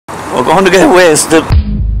We're going to get wasted.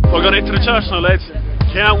 We're going into the church now, lads.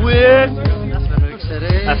 Can't wait.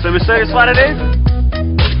 That's the mysterious what it is.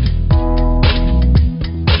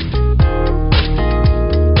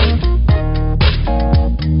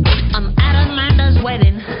 I'm at Amanda's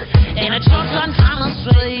wedding in a church on Thomas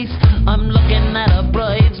Street. I'm looking at a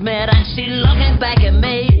bridesmaid and she looking back at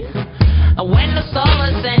me. When the summer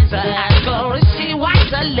sings, I ask her if she wants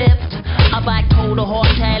a lift. I back to the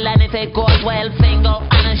hotel and if it goes well, finger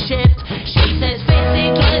on a shift. She says,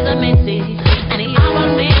 Fitzy tries a Missy and he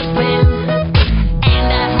offered me a spin. And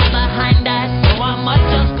I have a hand that, so I might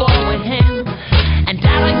just go with him. And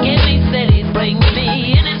Darren give me cities, bring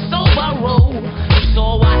me in his Subaru.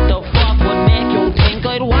 So what the fuck would make you think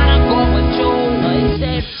I'd wanna go with you? I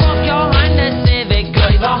said, fuck your Honda Civic,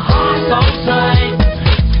 drive a horse outside.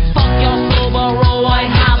 Fuck your Subaru, I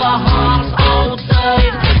have a horse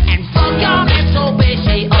outside. And fuck your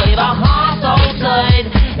Mitsubishi, I have a horse outside.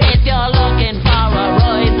 If you're looking for a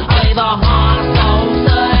ride, I have a horse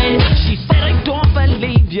outside. She said, I don't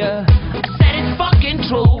believe you. I said, it's fucking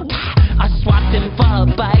true. I swapped him for a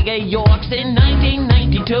bag of Yorks in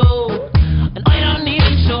 1992. And I don't need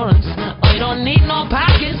insurance, I don't need no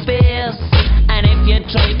parking space. And if you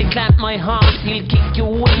try to clamp my horse, he'll kick you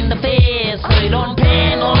in the face. I don't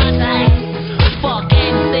pay no tax,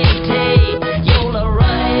 fucking CT. You'll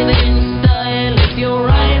arrive in style if you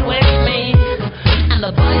ride with me. And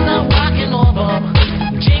the boys are walking over,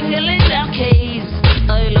 jingling their keys.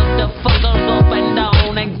 I look the fuckers up and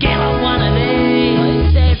down and give them one of these.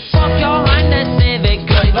 I say, fuck your Honda Civic,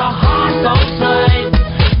 drive a horse outside.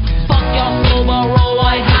 Fuck your Subaru,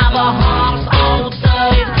 I have a horse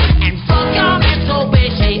outside. And fuck your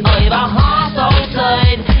Mitsubishi, I have a horse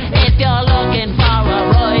outside. If you're looking for a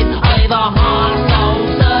ride, I have a horse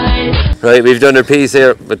outside. Right, we've done our piece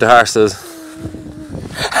here with the horses.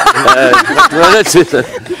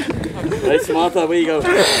 Right, SAMATHA, we go.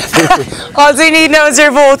 All we need now is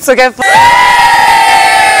your vote, so get